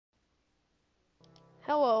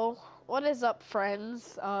Hello, what is up,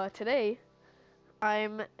 friends? Today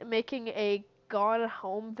I'm making a Gone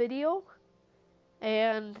Home video,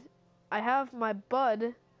 and I have my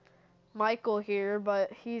bud Michael here,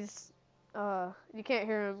 but he's you can't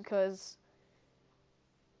hear him because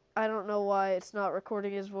I don't know why it's not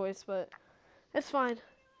recording his voice, but it's fine.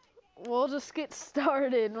 We'll just get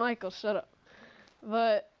started. Michael, shut up.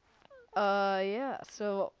 But yeah,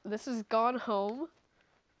 so this is Gone Home,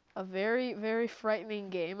 a very, very frightening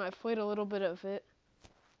game. I've played a little bit of it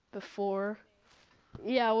before.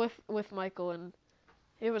 Yeah, with Michael, and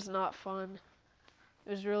it was not fun. It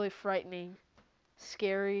was really frightening,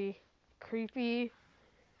 scary, creepy.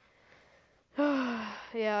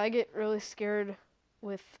 Yeah, I get really scared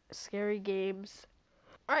with scary games.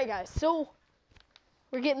 Alright guys, so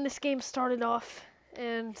we're getting this game started off,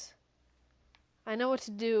 and I know what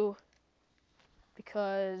to do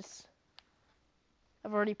because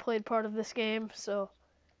I've already played part of this game. So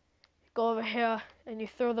go over here and you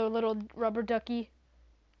throw the little rubber ducky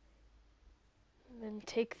and then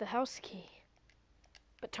take the house key.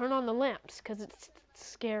 But turn on the lamps, because it's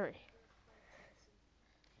scary.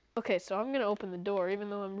 Okay, so I'm going to open the door, even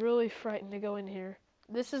though I'm really frightened to go in here.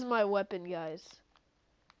 This is my weapon, guys.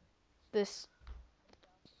 This...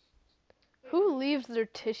 Who leaves their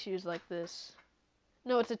tissues like this?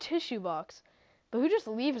 No, it's a tissue box. But who just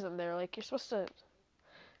leaves them there? Like, you're supposed to...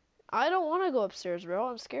 I don't want to go upstairs, bro.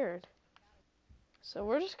 I'm scared. So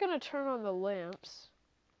we're just going to turn on the lamps.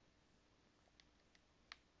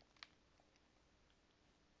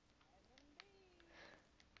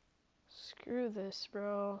 Screw this,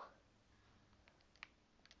 bro.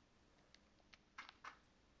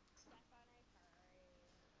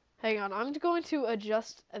 Hang on, I'm going to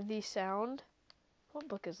adjust the sound. What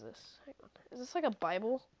book is this? Hang on. Is this like a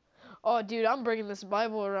Bible? Oh, dude, I'm bringing this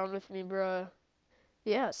Bible around with me, bruh.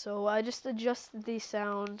 Yeah, so I just adjusted the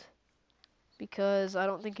sound because I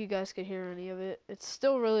don't think you guys could hear any of it. It's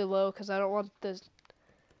still really low because I don't want the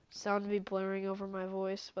sound to be blaring over my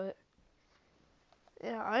voice, but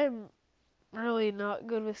yeah, I'm really not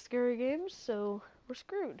good with scary games, so we're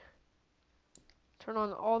screwed. Turn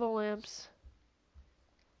on all the lamps.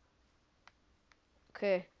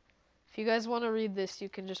 Okay, if you guys want to read this, you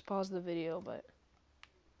can just pause the video, but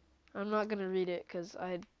I'm not going to read it because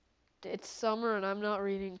it's summer and I'm not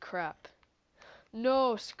reading crap.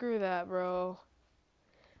 No, screw that, bro.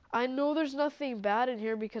 I know there's nothing bad in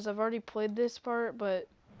here because I've already played this part, but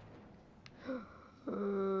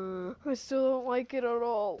I still don't like it at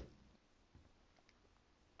all.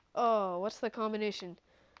 Oh, what's the combination?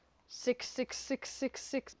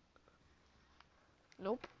 66666.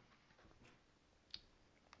 Nope.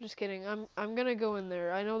 Just kidding. I'm gonna go in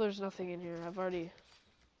there. I know there's nothing in here. I've already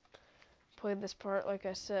played this part, like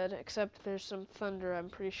I said, except there's some thunder, I'm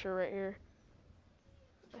pretty sure, right here.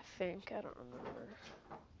 I think. I don't remember.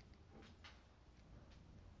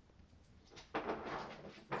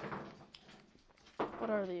 What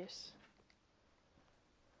are these?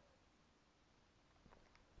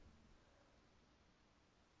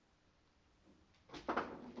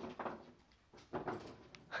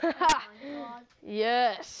 Oh my god.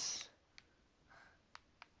 Yes.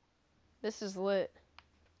 This is lit.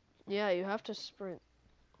 Yeah, you have to sprint.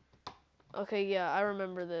 Okay, yeah, I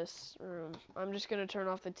remember this room. I'm just gonna turn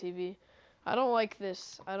off the TV. I don't like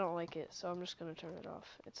this. I don't like it, so I'm just gonna turn it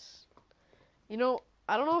off. It's, you know,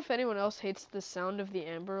 I don't know if anyone else hates the sound of the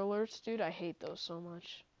Amber Alerts, dude. I hate those so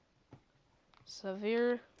much.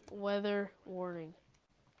 Severe weather warning.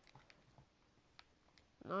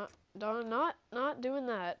 Not doing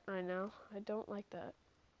that right now. I don't like that.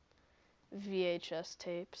 VHS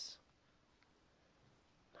tapes.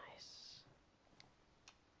 Nice.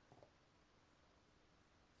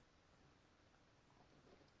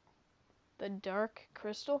 The Dark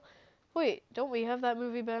Crystal. Wait, don't we have that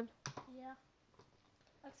movie, Ben? Yeah.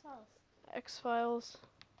 X-Files. X-Files.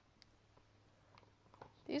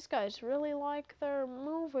 These guys really like their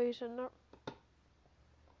movies and their...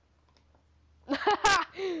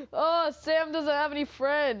 Oh, Sam doesn't have any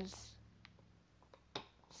friends.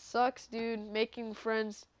 Sucks, dude. Making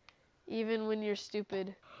friends even when you're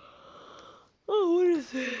stupid. Oh, what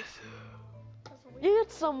is this?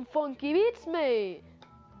 It's some funky beats, mate.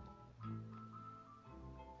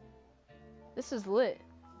 This is lit.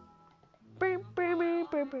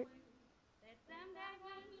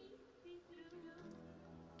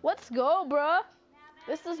 Let's go, bruh.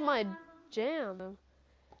 This is my jam.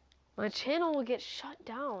 My channel will get shut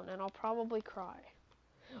down and I'll probably cry.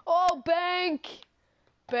 Oh, bank!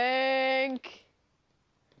 Bank!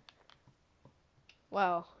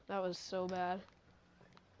 Wow, that was so bad.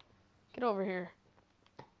 Get over here.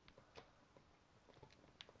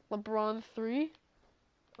 LeBron 3.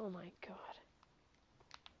 Oh my god.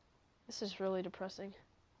 This is really depressing.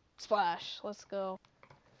 Splash. Let's go.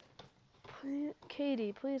 Please,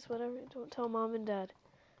 Katie, please, whatever. Don't tell mom and dad.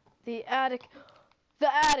 The attic.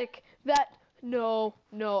 The attic. No,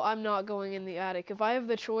 I'm not going in the attic. If I have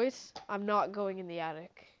the choice, I'm not going in the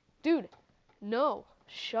attic. Dude, no.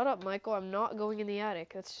 Shut up, Michael. I'm not going in the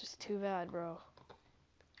attic. That's just too bad, bro.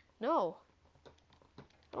 No.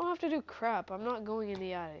 I don't have to do crap. I'm not going in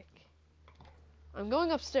the attic. I'm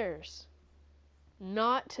going upstairs.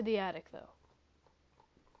 Not to the attic, though.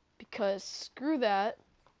 Because screw that.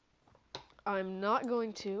 I'm not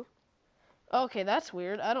going to. Okay, that's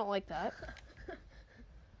weird. I don't like that.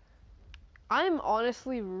 I'm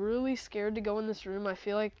honestly really scared to go in this room. I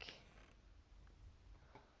feel like...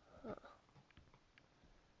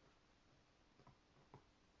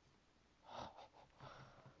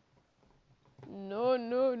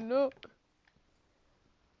 No.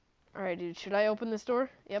 Alright, dude. Should I open this door?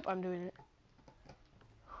 Yep, I'm doing it.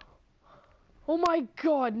 Oh my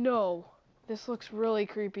god, no. This looks really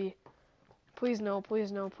creepy. Please no,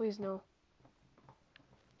 please no, please no.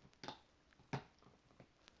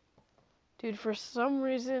 Dude, for some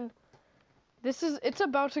reason, it's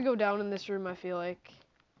about to go down in this room, I feel like.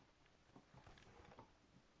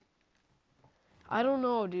 I don't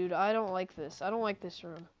know, dude. I don't like this. I don't like this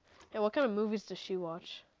room. Hey, what kind of movies does she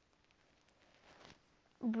watch?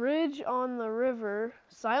 Bridge on the River.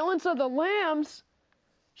 Silence of the Lambs?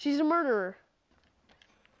 She's a murderer.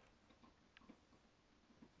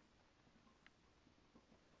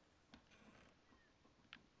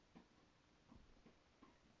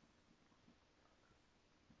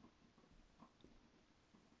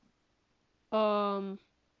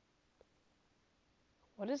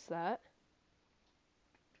 What is that?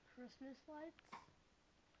 Christmas lights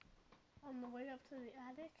on the way up to the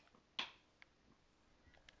attic.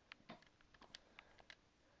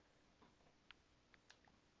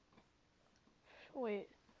 Wait.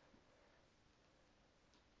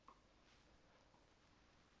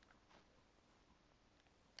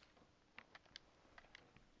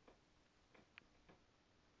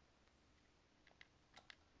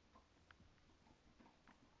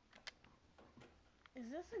 Is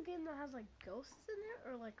this a game that has like ghosts in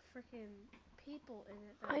it or like freaking people in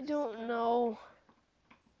it? I don't know.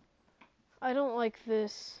 I don't like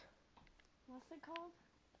this. What's it called?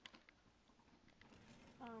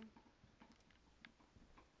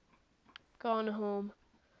 Gone Home.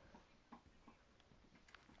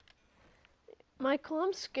 Michael,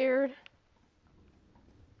 I'm scared.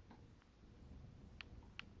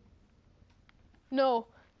 No,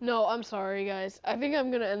 I'm sorry, guys. I think I'm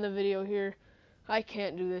gonna end the video here. I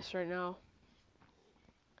can't do this right now.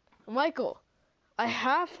 Michael, I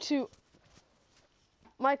have to.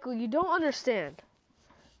 Michael, you don't understand.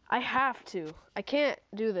 I have to. I can't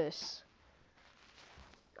do this.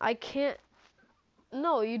 I can't.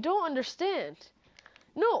 No, you don't understand.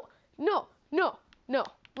 No.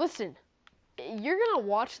 Listen. You're gonna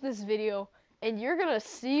watch this video and you're gonna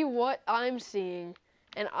see what I'm seeing,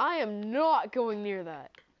 and I am not going near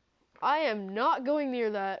that. I am not going near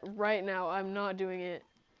that right now. I'm not doing it.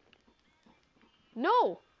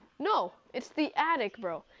 No, it's the attic,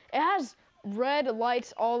 bro. It has red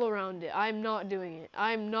lights all around it. I'm not doing it.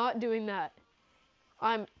 I'm not doing that.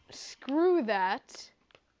 Screw that.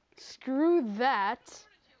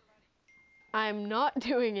 I'm not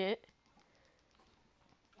doing it.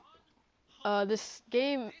 This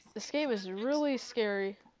game is really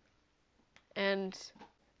scary. And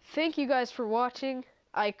thank you guys for watching.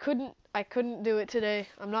 I couldn't do it today.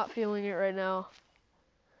 I'm not feeling it right now.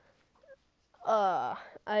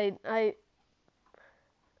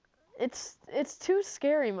 It's too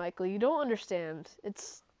scary, Michael. You don't understand.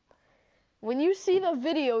 When you see the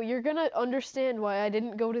video, you're gonna understand why I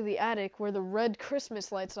didn't go to the attic where the red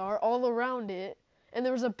Christmas lights are all around it, and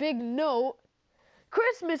there was a big note,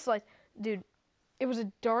 Christmas lights. Dude, it was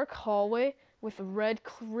a dark hallway with red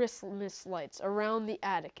Christmas lights around the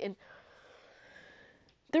attic, and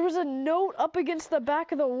there was a note up against the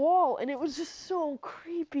back of the wall, and it was just so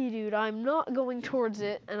creepy, dude. I'm not going towards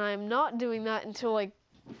it, and I'm not doing that until like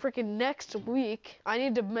freaking next week. I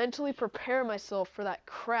need to mentally prepare myself for that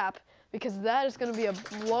crap, because that is going to be a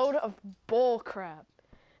load of bull crap,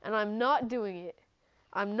 and I'm not doing it.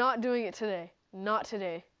 I'm not doing it today. Not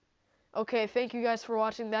today. Okay, thank you guys for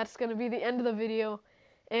watching. That's going to be the end of the video,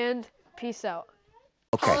 and peace out.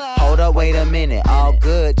 Okay, hold up, wait a minute, all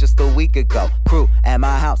good just a week ago. Crew at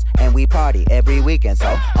my house, and we party every weekend.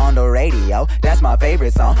 So, on the radio, that's my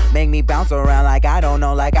favorite song. Make me bounce around like I don't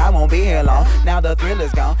know, like I won't be here long. Now the thrill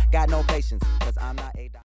is gone, got no patience.